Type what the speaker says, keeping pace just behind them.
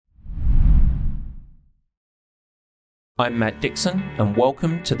I'm Matt Dixon, and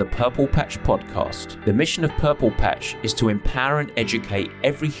welcome to the Purple Patch Podcast. The mission of Purple Patch is to empower and educate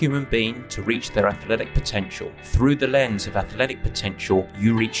every human being to reach their athletic potential. Through the lens of athletic potential,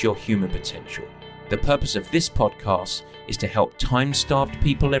 you reach your human potential. The purpose of this podcast is to help time-starved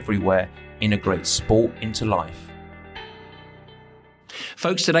people everywhere integrate sport into life.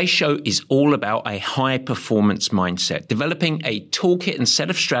 Folks, today's show is all about a high-performance mindset, developing a toolkit and set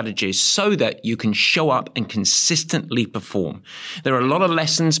of strategies so that you can show up and consistently perform. There are a lot of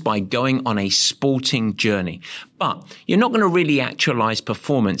lessons by going on a sporting journey, but you're not going to really actualize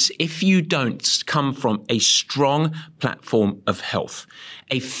performance if you don't come from a strong platform of health,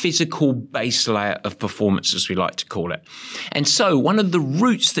 a physical base layer of performance, as we like to call it. And so one of the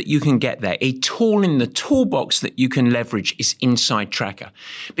routes that you can get there, a tool in the toolbox that you can leverage, is Inside Tracker,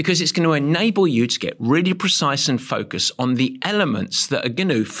 because it's going to enable you to get really precise and focus on the elements that are going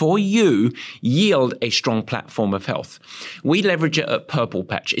to, for you, yield a strong platform of health. We leverage it at Purple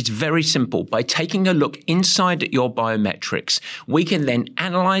Patch. It's very simple. By taking a look inside at your biometrics, we can then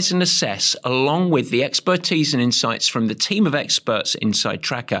analyze and assess, along with the expertise and insights from the team of experts at Inside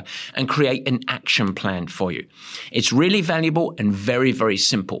Tracker, and create an action plan for you. It's really valuable and very, very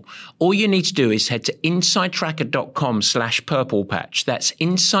simple. All you need to do is head to insidetracker.com/purplepatch. That's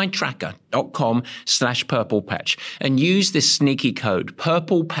insidetracker.com/purplepatch, and use this sneaky code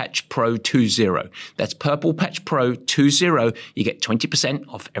PurplePatchPro20. That's PurplePatchPro20. You get 20%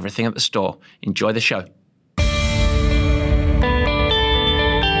 off everything at the store. Enjoy the show.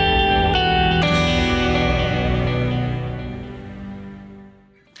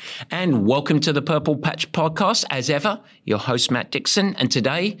 And welcome to the Purple Patch Podcast. As ever, your host, Matt Dixon. And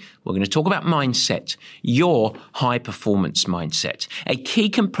today we're going to talk about mindset, your high performance mindset, a key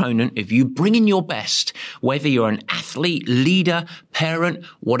component of you bringing your best, whether you're an athlete, leader, parent,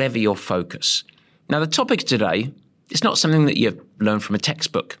 whatever your focus. Now, the topic today is not something that you learn from a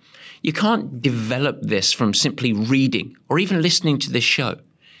textbook. You can't develop this from simply reading or even listening to this show.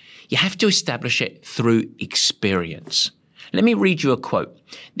 You have to establish it through experience. Let me read you a quote.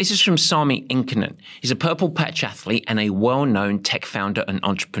 This is from Sami Inkinen. He's a Purple Patch athlete and a well-known tech founder and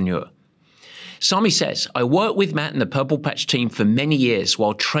entrepreneur. Sami says, "I worked with Matt and the Purple Patch team for many years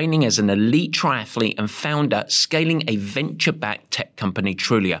while training as an elite triathlete and founder, scaling a venture-backed tech company,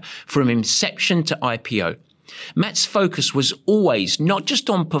 Trulia, from inception to IPO. Matt's focus was always not just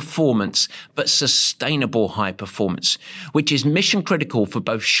on performance, but sustainable high performance, which is mission critical for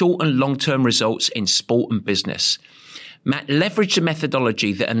both short and long-term results in sport and business. Matt leveraged a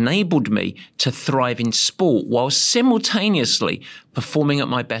methodology that enabled me to thrive in sport while simultaneously performing at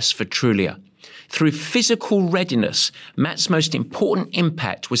my best for Trulia. Through physical readiness, Matt's most important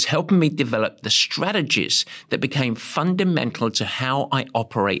impact was helping me develop the strategies that became fundamental to how I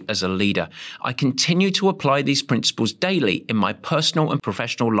operate as a leader. I continue to apply these principles daily in my personal and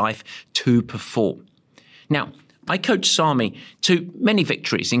professional life to perform." Now, I coached Sami to many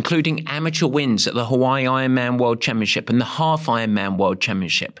victories, including amateur wins at the Hawaii Ironman World Championship and the Half Ironman World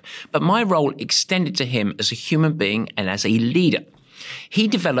Championship. But my role extended to him as a human being and as a leader. He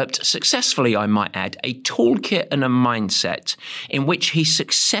developed successfully, I might add, a toolkit and a mindset in which he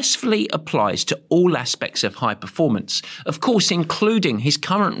successfully applies to all aspects of high performance, of course, including his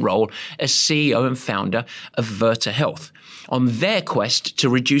current role as CEO and founder of Virta Health, on their quest to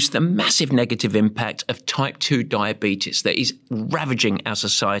reduce the massive negative impact of type 2 diabetes that is ravaging our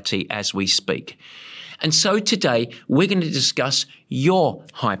society as we speak. And so today, we're going to discuss your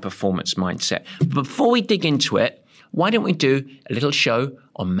high performance mindset. But before we dig into it, why don't we do a little show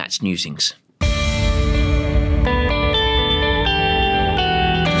on Matt's musings?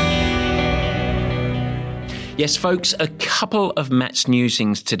 Yes, folks, a couple of Matt's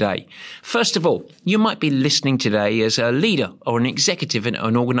musings today. First of all, you might be listening today as a leader or an executive in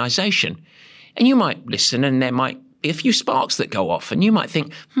an organization, and you might listen and there might be a few sparks that go off, and you might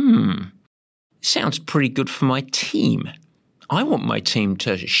think, sounds pretty good for my team. I want my team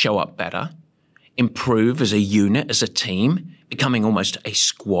to show up better, improve as a unit, as a team, becoming almost a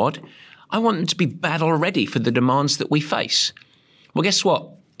squad. I want them to be battle ready for the demands that we face. Well, guess what?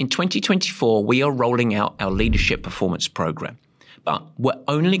 In 2024, we are rolling out our leadership performance program, but we're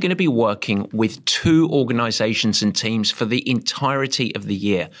only going to be working with 2 organizations and teams for the entirety of the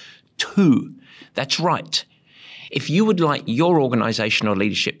year. 2. That's right. If you would like your organization or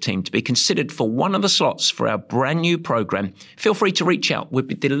leadership team to be considered for one of the slots for our brand new program, feel free to reach out. We'd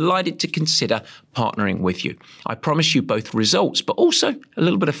be delighted to consider partnering with you. I promise you both results, but also a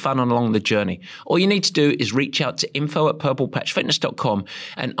little bit of fun along the journey. All you need to do is reach out to info@purplepatchfitness.com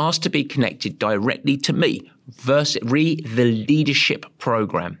and ask to be connected directly to me, the leadership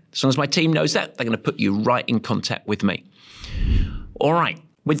program. As long as my team knows that, they're going to put you right in contact with me. All right.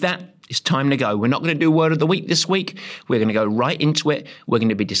 With that, it's time to go. We're not going to do Word of the Week this week. We're going to go right into it. We're going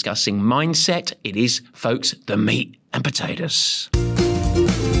to be discussing mindset. It is, folks, the meat and potatoes.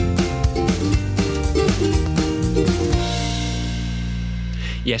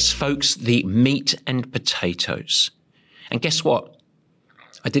 Yes, folks, the meat and potatoes. And guess what?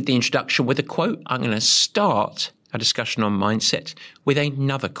 I did the introduction with a quote. I'm going to start a discussion on mindset with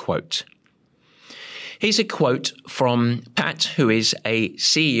another quote. Here's a quote from Pat, who is a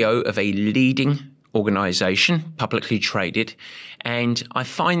CEO of a leading organization, publicly traded. And I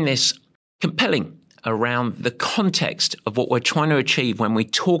find this compelling around the context of what we're trying to achieve when we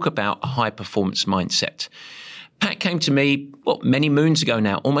talk about a high-performance mindset. Pat came to me, many moons ago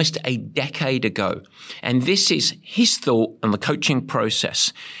now, almost a decade ago. And this is his thought on the coaching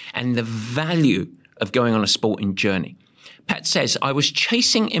process and the value of going on a sporting journey. Pat says, I was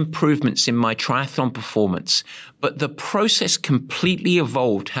chasing improvements in my triathlon performance, but the process completely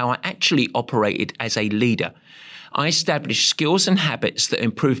evolved how I actually operated as a leader. I established skills and habits that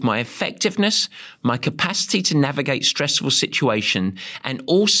improved my effectiveness, my capacity to navigate stressful situations, and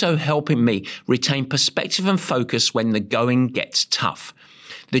also helping me retain perspective and focus when the going gets tough.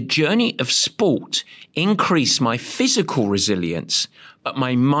 The journey of sport increased my physical resilience, but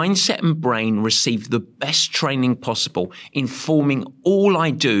my mindset and brain received the best training possible, informing all I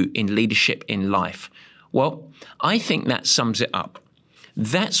do in leadership in life. Well, I think that sums it up.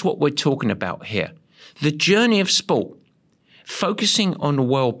 That's what we're talking about here. The journey of sport, focusing on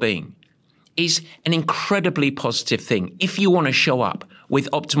well-being, is an incredibly positive thing if you want to show up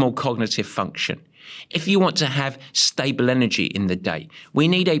with optimal cognitive function. If you want to have stable energy in the day, we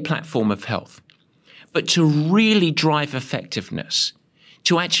need a platform of health. But to really drive effectiveness,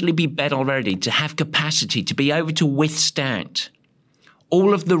 to actually be battle ready, to have capacity, to be able to withstand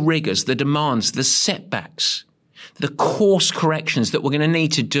all of the rigors, the demands, the setbacks, the course corrections that we're going to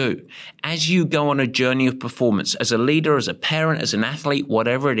need to do as you go on a journey of performance, as a leader, as a parent, as an athlete,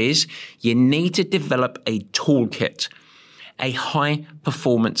 whatever it is, you need to develop a toolkit, a high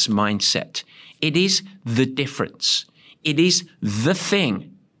performance mindset. It is the difference. It is the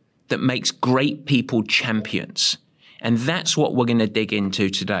thing that makes great people champions. And that's what we're going to dig into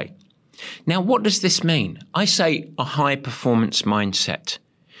today. Now, what does this mean? I say a high performance mindset.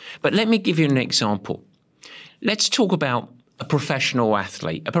 But let me give you an example. Let's talk about a professional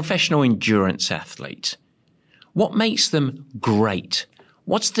athlete, a professional endurance athlete. What makes them great?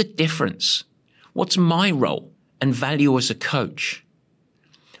 What's the difference? What's my role and value as a coach?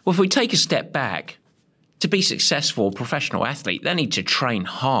 Well, if we take a step back, to be successful, a professional athlete, they need to train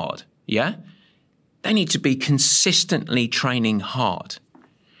hard, yeah? They need to be consistently training hard.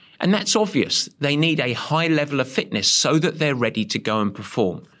 And that's obvious. They need a high level of fitness so that they're ready to go and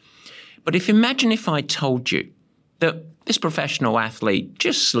perform. But imagine if I told you that this professional athlete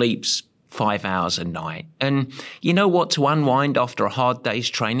just sleeps 5 hours a night. And you know what? To unwind after a hard day's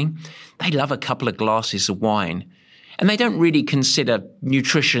training, they love a couple of glasses of wine. And they don't really consider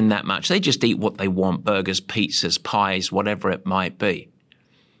nutrition that much. They just eat what they want, burgers, pizzas, pies, whatever it might be.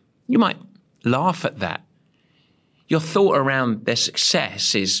 You might laugh at that. Your thought around their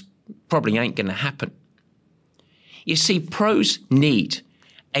success is probably ain't going to happen. You see, pros need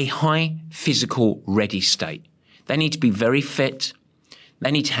a high physical ready state. They need to be very fit.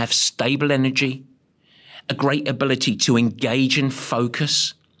 They need to have stable energy, a great ability to engage and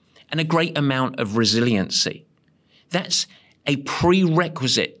focus, and a great amount of resiliency. That's a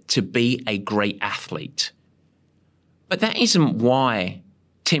prerequisite to be a great athlete. But that isn't why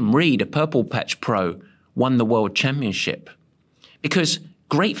Tim Reed, a Purple Patch Pro, won the World Championship. Because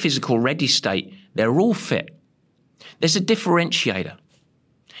great physical ready state, they're all fit. There's a differentiator.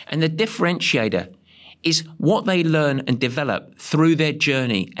 And the differentiator is what they learn and develop through their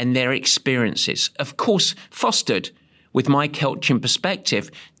journey and their experiences, of course, fostered with my coaching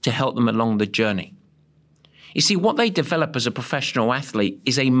perspective to help them along the journey. You see, what they develop as a professional athlete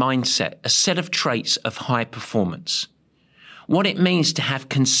is a mindset, a set of traits of high performance. What it means to have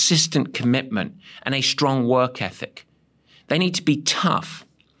consistent commitment and a strong work ethic. They need to be tough.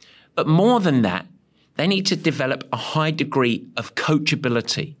 But more than that, they need to develop a high degree of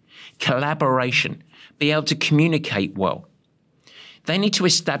coachability, collaboration, be able to communicate well. They need to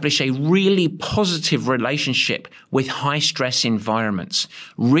establish a really positive relationship with high-stress environments,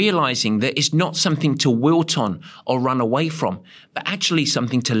 realizing that it's not something to wilt on or run away from, but actually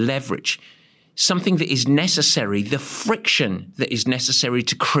something to leverage, something that is necessary, the friction that is necessary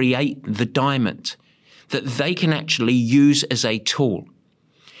to create the diamond, that they can actually use as a tool.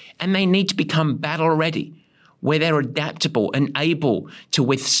 And they need to become battle-ready, where they're adaptable and able to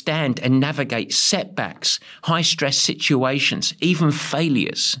withstand and navigate setbacks, high-stress situations, even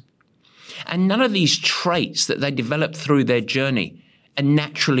failures. And none of these traits that they develop through their journey are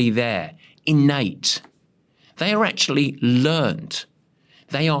naturally there, innate. They are actually learned.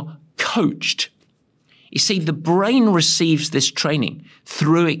 They are coached. You see, the brain receives this training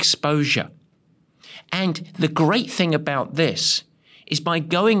through exposure. And the great thing about this is by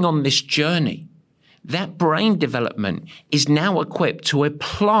going on this journey, that brain development is now equipped to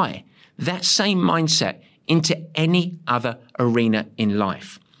apply that same mindset into any other arena in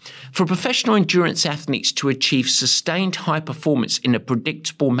life. For professional endurance athletes to achieve sustained high performance in a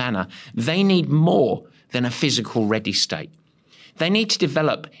predictable manner, they need more than a physical ready state. They need to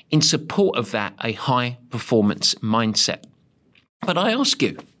develop, in support of that, a high performance mindset. But I ask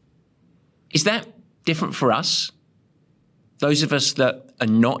you, is that different for us? Those of us that are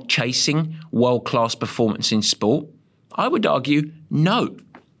not chasing world-class performance in sport? I would argue no.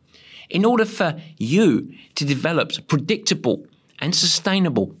 In order for you to develop predictable and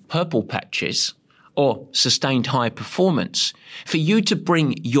sustainable purple patches or sustained high performance, for you to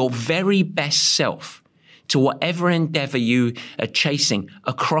bring your very best self to whatever endeavor you are chasing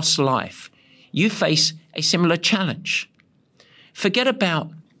across life, you face a similar challenge. Forget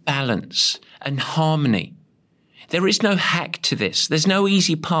about balance and harmony. There is no hack to this. There's no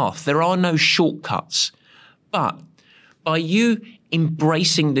easy path. There are no shortcuts. But by you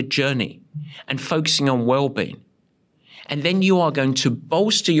embracing the journey and focusing on well-being, and then you are going to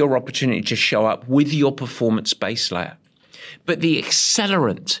bolster your opportunity to show up with your performance base layer. But the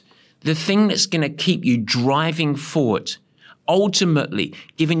accelerant, the thing that's going to keep you driving forward, ultimately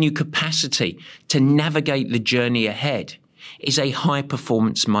giving you capacity to navigate the journey ahead, is a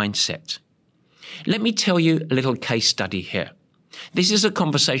high-performance mindset. Let me tell you a little case study here. This is a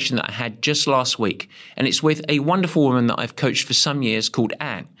conversation that I had just last week, and it's with a wonderful woman that I've coached for some years called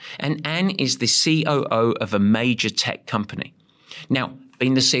Anne. And Anne is the COO of a major tech company. Now,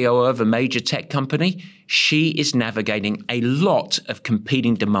 being the COO of a major tech company, she is navigating a lot of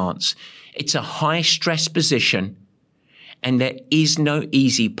competing demands. It's a high-stress position, and there is no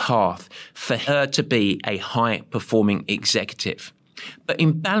easy path for her to be a high-performing executive. But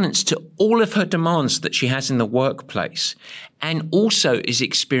in balance to all of her demands that she has in the workplace, and also is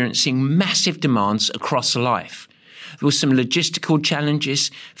experiencing massive demands across life, with some logistical challenges,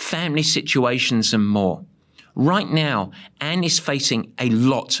 family situations, and more. Right now, Anne is facing a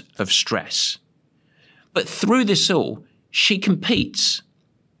lot of stress. But through this all, she competes.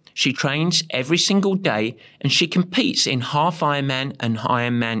 She trains every single day, and she competes in half Ironman and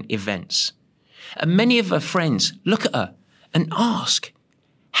Ironman events. And many of her friends look at her and ask,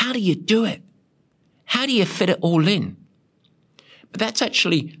 how do you do it? How do you fit it all in? But that's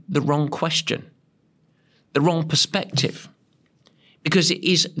actually the wrong question, the wrong perspective, because it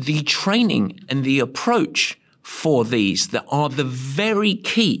is the training and the approach for these that are the very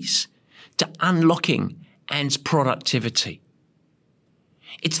keys to unlocking Anne's productivity.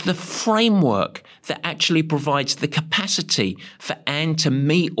 It's the framework that actually provides the capacity for Anne to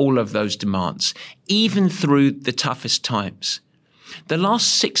meet all of those demands, even through the toughest times. The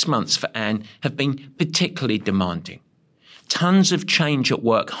last 6 months for Anne have been particularly demanding. Tons of change at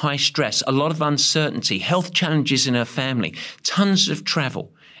work, high stress, a lot of uncertainty, health challenges in her family, tons of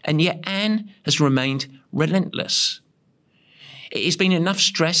travel. And yet Anne has remained relentless. It has been enough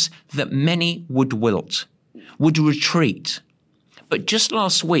stress that many would wilt, would retreat. But just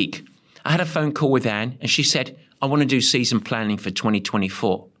last week, I had a phone call with Anne, and she said, I want to do season planning for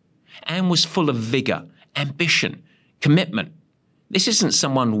 2024. Anne was full of vigor, ambition, commitment. This isn't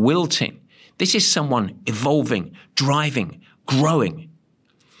someone wilting. This is someone evolving, driving, growing.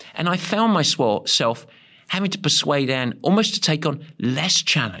 And I found myself having to persuade Anne almost to take on less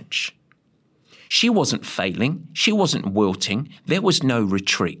challenge. She wasn't failing. She wasn't wilting. There was no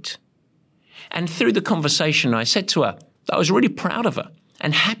retreat. And through the conversation, I said to her that I was really proud of her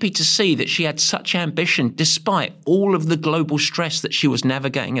and happy to see that she had such ambition despite all of the global stress that she was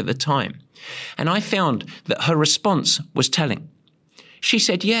navigating at the time. And I found that her response was telling. She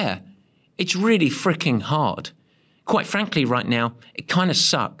said, yeah, it's really freaking hard. Quite frankly, right now, it kind of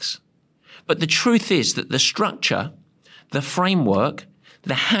sucks. But the truth is that the structure, the framework,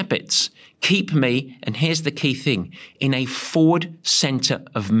 the habits keep me, and here's the key thing, in a forward center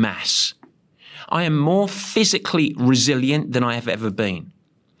of mass. I am more physically resilient than I have ever been.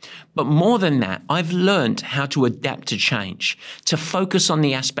 But more than that, I've learned how to adapt to change, to focus on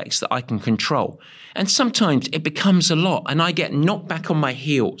the aspects that I can control. And sometimes it becomes a lot and I get knocked back on my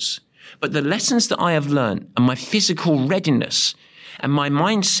heels. But the lessons that I have learned and my physical readiness and my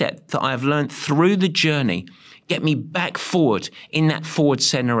mindset that I have learned through the journey get me back forward in that forward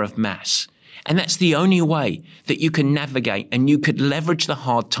center of mass. And that's the only way that you can navigate and you could leverage the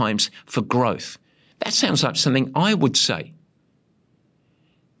hard times for growth. That sounds like something I would say.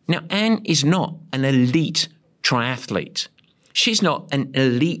 Now, Anne is not an elite triathlete. She's not an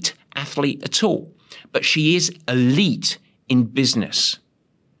elite athlete at all, but she is elite in business.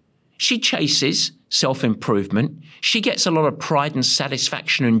 She chases self-improvement. She gets a lot of pride and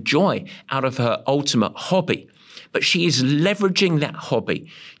satisfaction and joy out of her ultimate hobby, but she is leveraging that hobby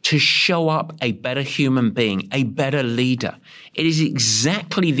to show up a better human being, a better leader. It is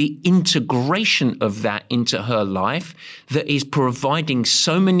exactly the integration of that into her life that is providing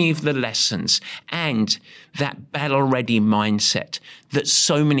so many of the lessons and that battle-ready mindset that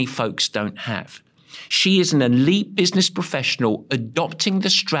so many folks don't have. She is an elite business professional adopting the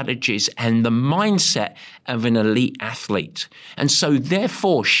strategies and the mindset of an elite athlete. And so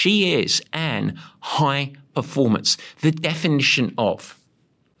therefore she is an high performance, the definition of.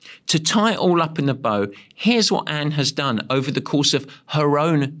 To tie it all up in a bow, here's what Anne has done over the course of her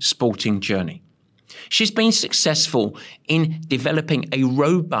own sporting journey. She's been successful in developing a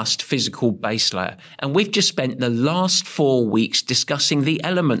robust physical base layer, and we've just spent the last 4 weeks discussing the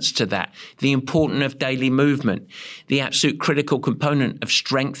elements to that, the importance of daily movement, the absolute critical component of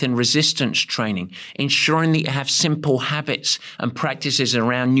strength and resistance training, ensuring that you have simple habits and practices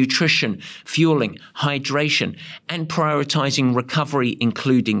around nutrition, fueling, hydration, and prioritizing recovery,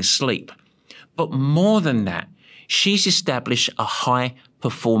 including sleep. But more than that, she's established a high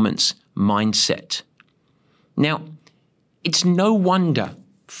performance mindset. Now, it's no wonder,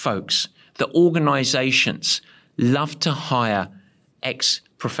 folks, that organizations love to hire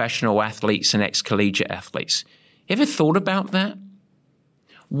ex-professional athletes and ex-collegiate athletes. Ever thought about that?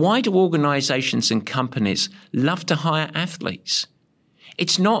 Why do organizations and companies love to hire athletes?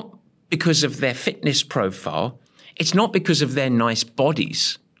 It's not because of their fitness profile. It's not because of their nice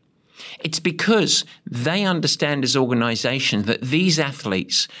bodies. It's because they understand as organizations that these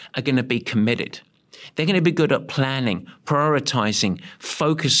athletes are going to be committed. They're going to be good at planning, prioritizing,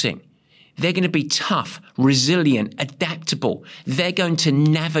 focusing. They're going to be tough, resilient, adaptable. They're going to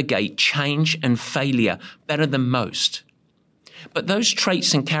navigate change and failure better than most. But those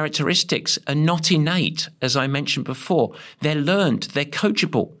traits and characteristics are not innate, as I mentioned before. They're learned, they're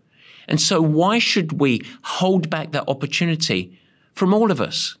coachable. And so why should we hold back that opportunity from all of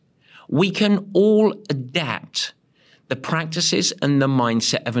us? We can all adapt the practices and the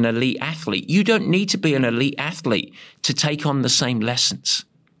mindset of an elite athlete. You don't need to be an elite athlete to take on the same lessons.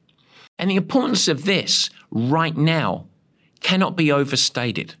 And the importance of this right now cannot be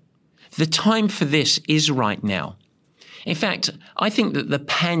overstated. The time for this is right now. In fact, I think that the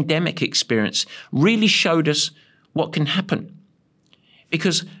pandemic experience really showed us what can happen.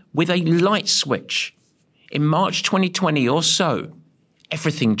 Because with a light switch, in March 2020 or so,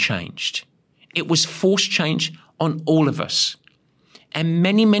 everything changed. It was forced change on all of us. And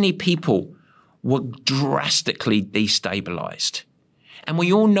many, many people were drastically destabilized. And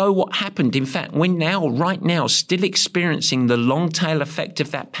we all know what happened. In fact, we're now, right now, still experiencing the long tail effect of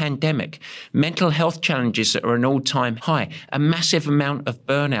that pandemic. Mental health challenges that are an all-time high, a massive amount of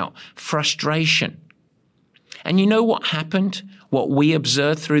burnout, frustration. And you know what happened? What we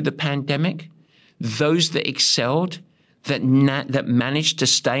observed through the pandemic? Those that excelled, that managed to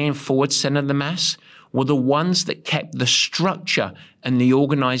stay in forward center of the mass, were the ones that kept the structure and the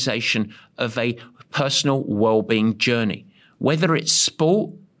organization of a personal well-being journey, whether it's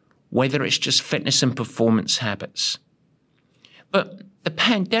sport, whether it's just fitness and performance habits. But the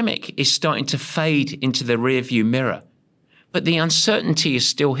pandemic is starting to fade into the rearview mirror, but the uncertainty is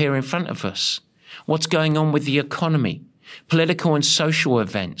still here in front of us. What's going on with the economy? Political and social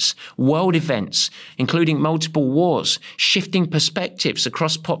events, world events, including multiple wars, shifting perspectives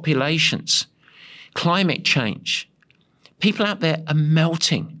across populations, climate change. People out there are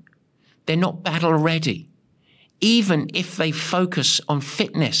melting. They're not battle ready. Even if they focus on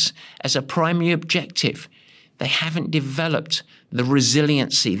fitness as a primary objective, they haven't developed the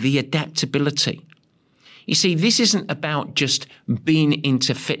resiliency, the adaptability. You see, this isn't about just being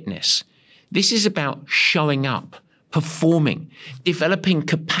into fitness. This is about showing up, performing, developing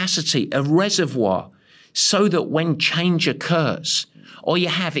capacity, a reservoir, so that when change occurs, or you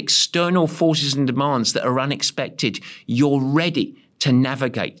have external forces and demands that are unexpected, you're ready to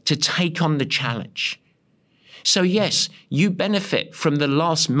navigate, to take on the challenge. So yes, you benefit from the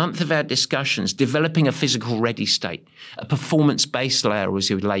last month of our discussions, developing a physical ready state, a performance base layer as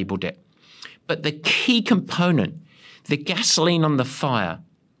you labeled it. But the key component, the gasoline on the fire,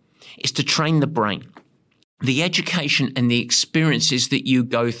 is to train the brain. The education and the experiences that you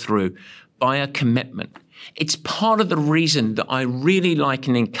go through by a commitment. It's part of the reason that I really like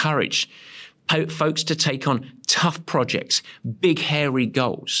and encourage folks to take on tough projects, big, hairy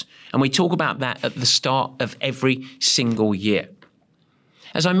goals. And we talk about that at the start of every single year.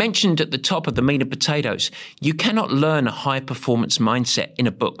 As I mentioned at the top of the meat and potatoes, you cannot learn a high-performance mindset in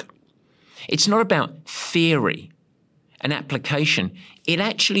a book. It's not about theory and application. It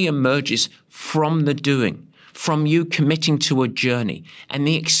actually emerges from the doing, from you committing to a journey and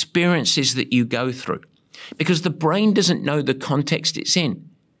the experiences that you go through. Because the brain doesn't know the context it's in.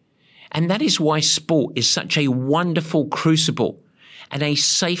 And that is why sport is such a wonderful crucible and a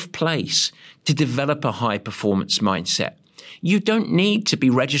safe place to develop a high-performance mindset. You don't need to be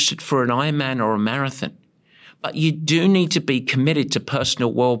registered for an Ironman or a marathon, but you do need to be committed to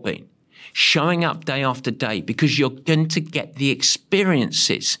personal well-being, showing up day after day, because you're going to get the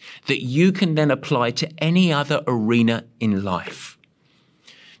experiences that you can then apply to any other arena in life.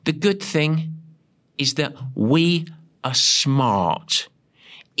 The good thing is that we are smart.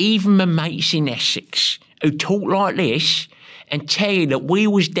 Even my mates in Essex who talk like this and tell you that we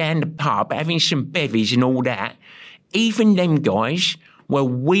was down the pub having some bevies and all that, even them guys, well,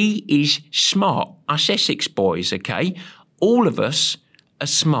 we is smart. Us Essex boys, okay? All of us are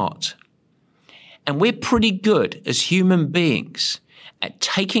smart. And we're pretty good as human beings at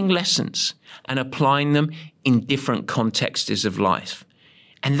taking lessons and applying them in different contexts of life.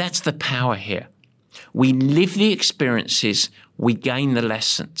 And that's the power here. We live the experiences, we gain the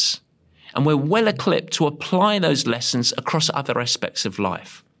lessons, and we're well equipped to apply those lessons across other aspects of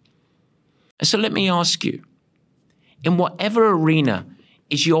life. And so let me ask you, in whatever arena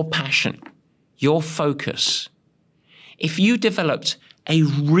is your passion, your focus, if you developed a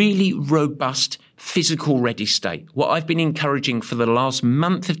really robust physical ready state, what I've been encouraging for the last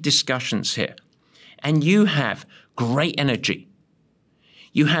month of discussions here, and you have great energy,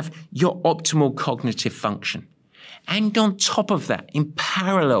 you have your optimal cognitive function. And on top of that, in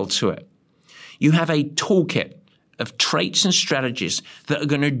parallel to it, you have a toolkit of traits and strategies that are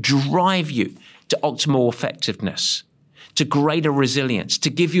going to drive you to optimal effectiveness, to greater resilience, to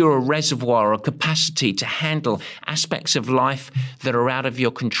give you a reservoir or capacity to handle aspects of life that are out of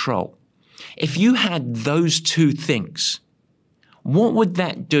your control. If you had those two things, what would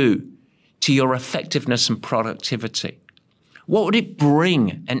that do to your effectiveness and productivity? What would it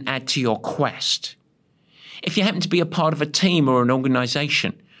bring and add to your quest? If you happen to be a part of a team or an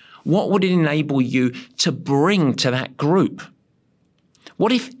organization, what would it enable you to bring to that group?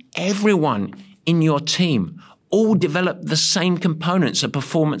 What if everyone in your team all developed the same components, a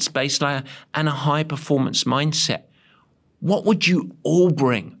performance-based layer and a high-performance mindset? What would you all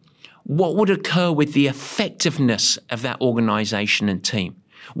bring? What would occur with the effectiveness of that organization and team?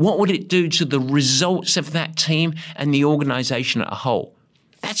 What would it do to the results of that team and the organization as a whole?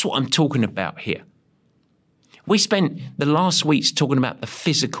 That's what I'm talking about here. We spent the last weeks talking about the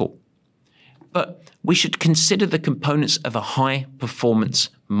physical, but we should consider the components of a high-performance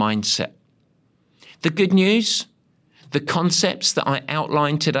mindset. The good news, the concepts that I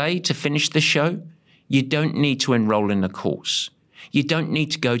outlined today to finish the show, you don't need to enroll in a course. You don't need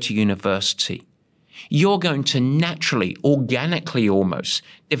to go to university. You're going to naturally, organically almost,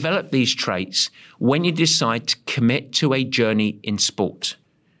 develop these traits when you decide to commit to a journey in sport.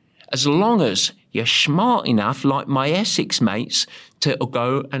 As long as you're smart enough, like my Essex mates, to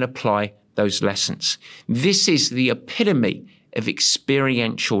go and apply those lessons. This is the epitome of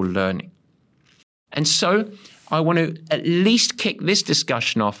experiential learning. And so I want to at least kick this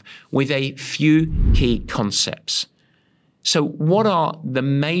discussion off with a few key concepts. So what are the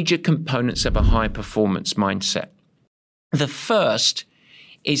major components of a high-performance mindset? The first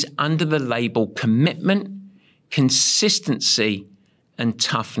is under the label commitment, consistency, and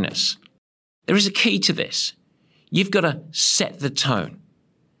toughness. There is a key to this. You've got to set the tone.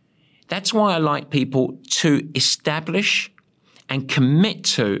 That's why I like people to establish and commit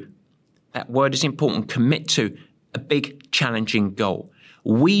to, that word is important, commit to a big challenging goal.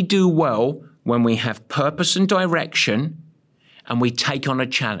 We do well when we have purpose and direction and we take on a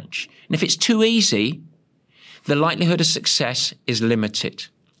challenge. And if it's too easy, the likelihood of success is limited.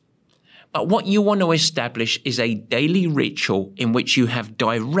 But what you want to establish is a daily ritual in which you have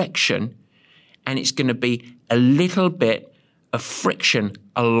direction, and it's going to be a little bit of friction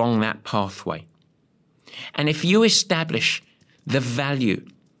along that pathway. And if you establish the value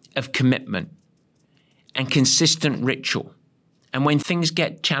of commitment and consistent ritual, and when things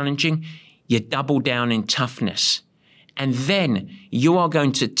get challenging, you double down in toughness, and then you are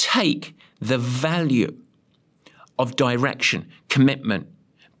going to take the value of direction, commitment,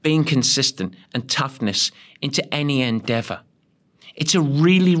 being consistent, and toughness into any endeavor. It's a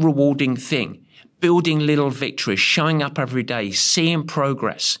really rewarding thing. Building little victories, showing up every day, seeing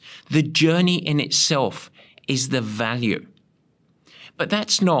progress. The journey in itself is the value. But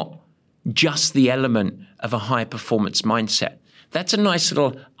that's not just the element of a high performance mindset. That's a nice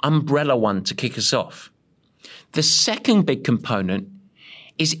little umbrella one to kick us off. The second big component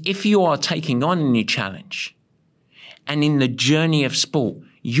is if you are taking on a new challenge, and in the journey of sport,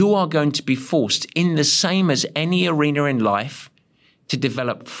 you are going to be forced, in the same as any arena in life, to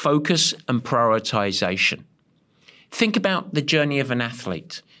develop focus and prioritization. Think about the journey of an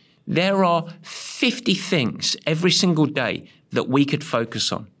athlete. There are 50 things every single day that we could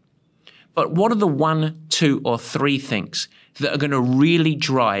focus on. But what are the 1, 2, or 3 things that are going to really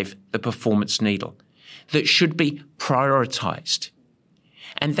drive the performance needle, that should be prioritized?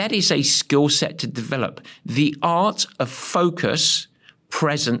 And that is a skill set to develop, the art of focus,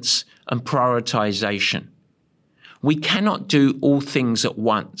 presence, and prioritization. We cannot do all things at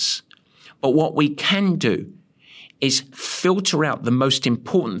once, but what we can do is filter out the most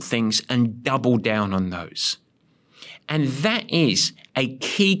important things and double down on those. And that is a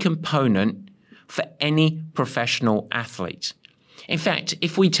key component for any professional athlete. In fact,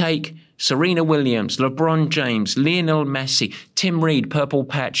 if we take Serena Williams, LeBron James, Lionel Messi, Tim Reed, Purple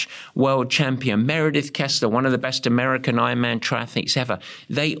Patch world champion, Meredith Kessler, one of the best American Ironman triathletes ever,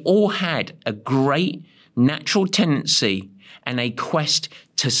 they all had a great natural tendency and a quest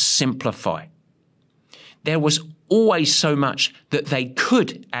to simplify. There was always so much that they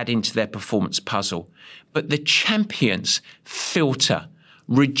could add into their performance puzzle, but the champions filter,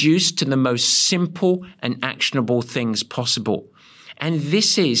 reduce to the most simple and actionable things possible. And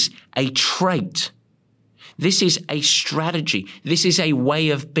this is a trait. This is a strategy. This is a way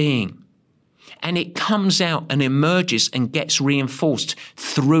of being. And it comes out and emerges and gets reinforced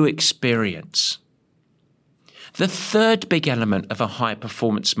through experience. The third big element of a high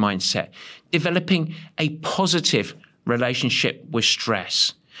performance mindset, developing a positive relationship with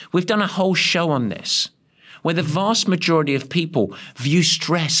stress. We've done a whole show on this, where the vast majority of people view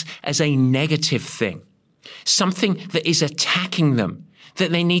stress as a negative thing, something that is attacking them,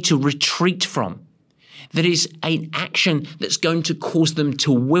 that they need to retreat from, that is an action that's going to cause them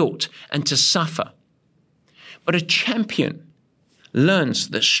to wilt and to suffer. But a champion learns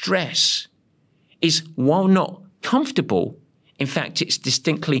that stress is, while not comfortable, in fact, it's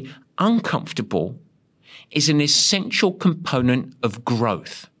distinctly uncomfortable, is an essential component of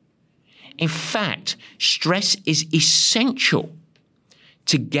growth. In fact, stress is essential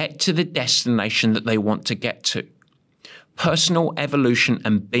to get to the destination that they want to get to. Personal evolution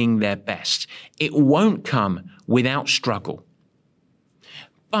and being their best. It won't come without struggle.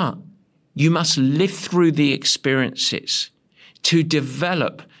 But you must live through the experiences to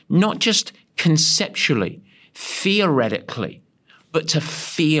develop, not just conceptually, theoretically, but to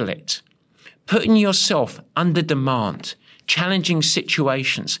feel it. Putting yourself under demand, challenging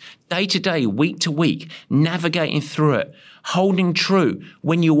situations, day to day, week to week, navigating through it, holding true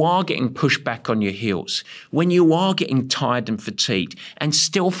when you are getting pushed back on your heels, when you are getting tired and fatigued, and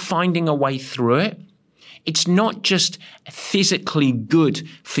still finding a way through it. It's not just physically good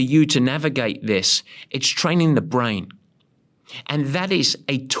for you to navigate this, it's training the brain. And that is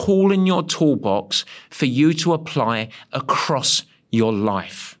a tool in your toolbox for you to apply across your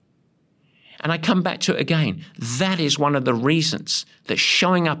life. And I come back to it again. That is one of the reasons that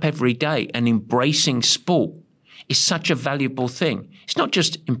showing up every day and embracing sport is such a valuable thing. It's not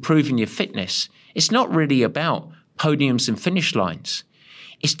just improving your fitness. It's not really about podiums and finish lines.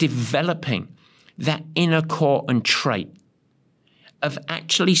 It's developing that inner core and trait of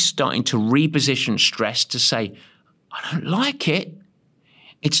actually starting to reposition stress to say, I don't like it.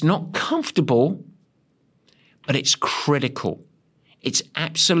 It's not comfortable, but it's critical. It's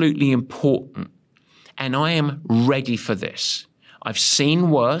absolutely important. And I am ready for this. I've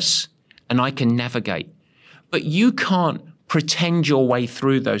seen worse and I can navigate. But you can't pretend your way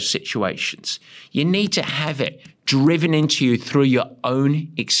through those situations. You need to have it driven into you through your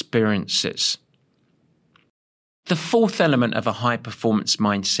own experiences. The fourth element of a high performance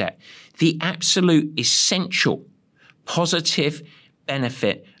mindset, the absolute essential positive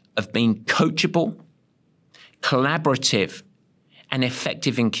benefit of being coachable, collaborative, and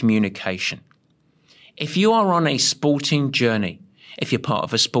effective in communication. If you are on a sporting journey, if you're part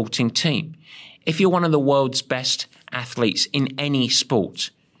of a sporting team, if you're one of the world's best athletes in any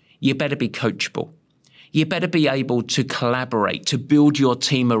sport, you better be coachable. You better be able to collaborate, to build your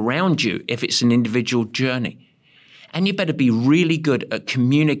team around you if it's an individual journey. And you better be really good at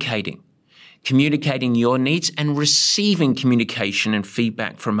communicating your needs and receiving communication and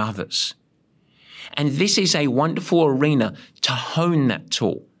feedback from others. And this is a wonderful arena to hone that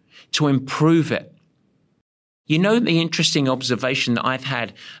tool, to improve it. You know, the interesting observation that I've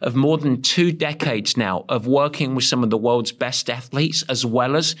had of more than 2 decades now of working with some of the world's best athletes, as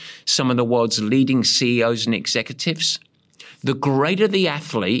well as some of the world's leading CEOs and executives, the greater the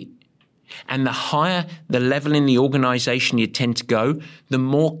athlete and the higher the level in the organization you tend to go, the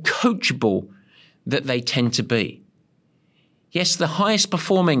more coachable that they tend to be. Yes, the highest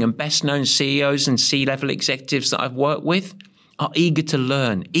performing and best known CEOs and C-level executives that I've worked with are eager to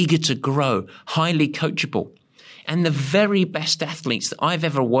learn, eager to grow, highly coachable. And the very best athletes that I've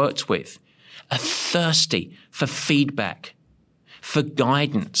ever worked with are thirsty for feedback, for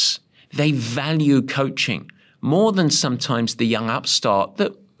guidance. They value coaching more than sometimes the young upstart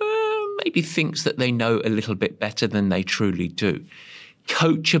that maybe thinks that they know a little bit better than they truly do.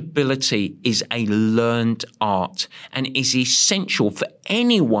 Coachability is a learned art and is essential for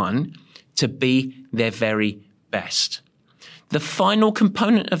anyone to be their very best. The final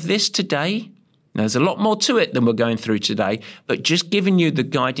component of this today, there's a lot more to it than we're going through today, but just giving you the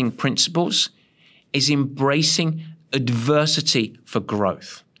guiding principles, is embracing adversity for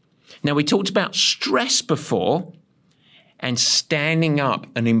growth. Now, we talked about stress before and standing up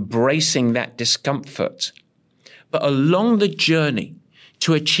and embracing that discomfort. But along the journey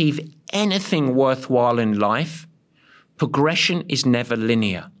to achieve anything worthwhile in life, progression is never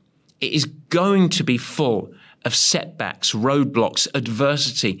linear. It is going to be full of setbacks, roadblocks,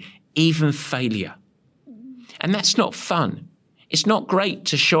 adversity, even failure. And that's not fun. It's not great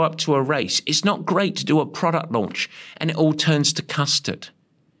to show up to a race. It's not great to do a product launch and it all turns to custard.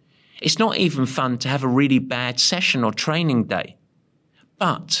 It's not even fun to have a really bad session or training day.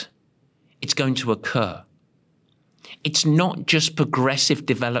 But it's going to occur. It's not just progressive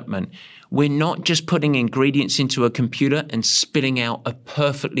development. We're not just putting ingredients into a computer and spitting out a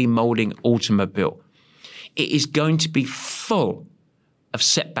perfectly molding automobile. It is going to be full of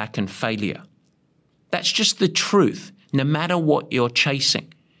setback and failure. That's just the truth, no matter what you're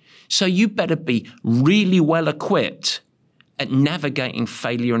chasing. So you better be really well equipped at navigating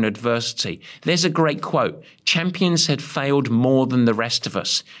failure and adversity. There's a great quote, champions had failed more than the rest of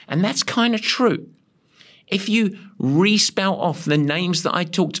us. And that's kind of true. If you re-spout off the names that I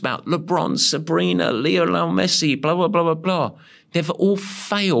talked about, LeBron, Sabrina, Lionel Messi, blah, blah, blah, blah, blah, they've all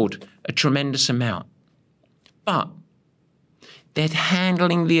failed a tremendous amount. But they're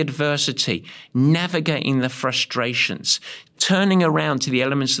handling the adversity, navigating the frustrations, turning around to the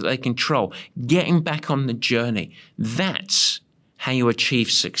elements that they control, getting back on the journey. That's how you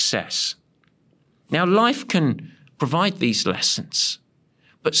achieve success. Now, life can provide these lessons,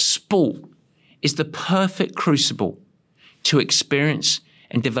 but sport is the perfect crucible to experience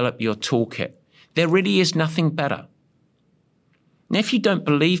and develop your toolkit. There really is nothing better. Now, if you don't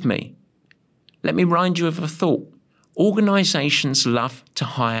believe me, let me remind you of a thought. Organizations love to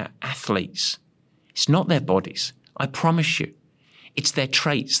hire athletes. It's not their bodies, I promise you. It's their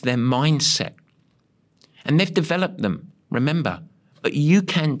traits, their mindset. And they've developed them, remember, but you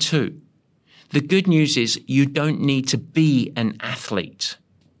can too. The good news is you don't need to be an athlete,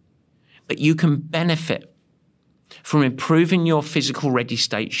 but you can benefit from improving your physical ready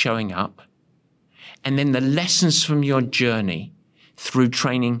state showing up, and then the lessons from your journey through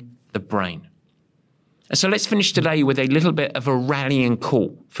training the brain. And so let's finish today with a little bit of a rallying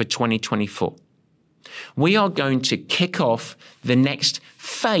call for 2024. We are going to kick off the next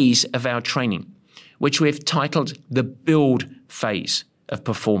phase of our training, which we've titled the build phase of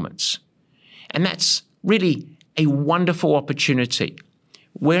performance. And that's really a wonderful opportunity.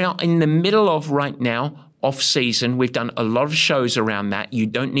 We're in the middle of right now, off season. We've done a lot of shows around that. You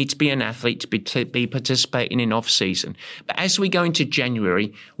don't need to be an athlete to be participating in off season. But as we go into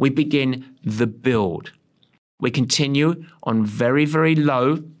January, we begin the build. We continue on very, very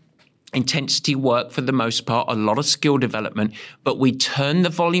low intensity work for the most part, a lot of skill development, but we turn the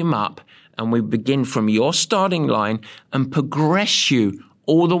volume up and we begin from your starting line and progress you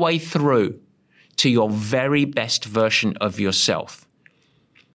all the way through to your very best version of yourself.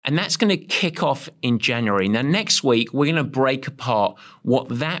 And that's going to kick off in January. Now, next week, we're going to break apart what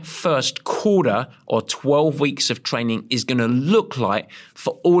that first quarter or 12 weeks of training is going to look like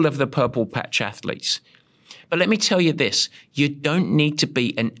for all of the Purple Patch athletes. But let me tell you this, you don't need to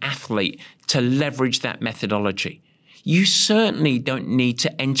be an athlete to leverage that methodology. You certainly don't need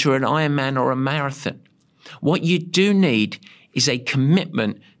to enter an Ironman or a marathon. What you do need is a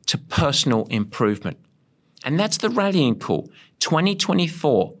commitment to personal improvement. And that's the rallying call.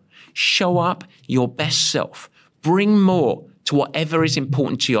 2024, show up your best self. Bring more to whatever is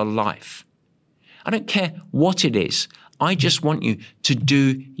important to your life. I don't care what it is. I just want you to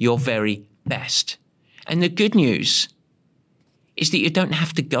do your very best. And the good news is that you don't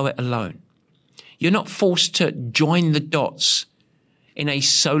have to go it alone. You're not forced to join the dots in a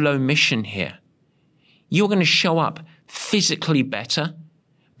solo mission here. You're going to show up physically better,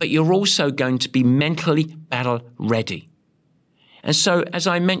 but you're also going to be mentally battle ready. And so, as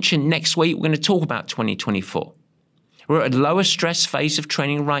I mentioned, next week, we're going to talk about 2024. We're at a lower stress phase of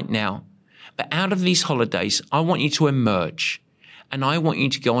training right now, but out of these holidays, I want you to emerge. And I want you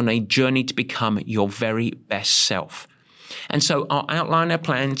to go on a journey to become your very best self. And so I'll outline our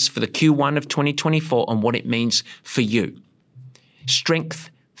plans for the Q1 of 2024 and what it means for you. Strength,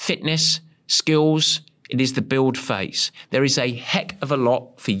 fitness, skills, it is the build phase. There is a heck of a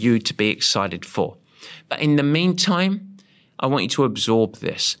lot for you to be excited for. But in the meantime, I want you to absorb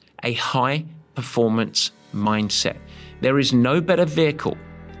this, a high performance mindset. There is no better vehicle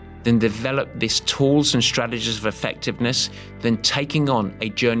than develop these tools and strategies of effectiveness than taking on a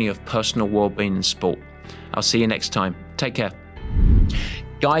journey of personal well-being and sport. I'll see you next time. Take care.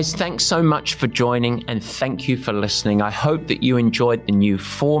 Guys, thanks so much for joining and thank you for listening. I hope that you enjoyed the new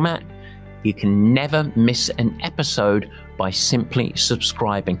format. You can never miss an episode by simply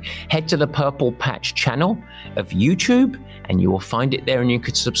subscribing. Head to the Purple Patch channel of YouTube and you will find it there and you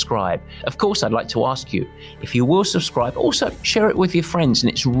could subscribe. Of course, I'd like to ask you, if you will subscribe, also share it with your friends.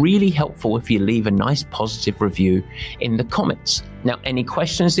 And it's really helpful if you leave a nice positive review in the comments. Now, any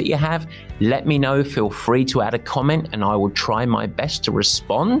questions that you have, let me know. Feel free to add a comment and I will try my best to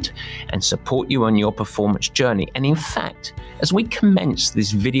respond and support you on your performance journey. And in fact, as we commence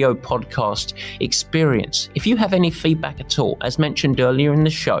this video podcast experience, if you have any feedback at all, as mentioned earlier in the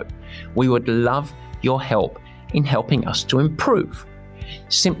show, we would love your help in helping us to improve.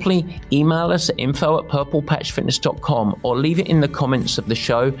 Simply email us at info@purplepatchfitness.com or leave it in the comments of the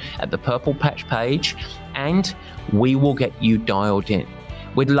show at the Purple Patch page and we will get you dialed in.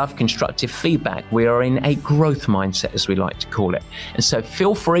 We'd love constructive feedback. We are in a growth mindset, as we like to call it. And so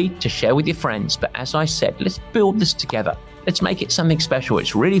feel free to share with your friends. But as I said, let's build this together. Let's make it something special.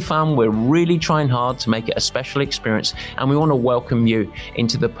 It's really fun. We're really trying hard to make it a special experience. And we want to welcome you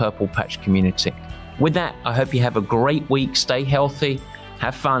into the Purple Patch community. With that, I hope you have a great week. Stay healthy,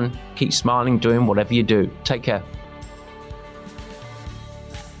 have fun, keep smiling, doing whatever you do. Take care.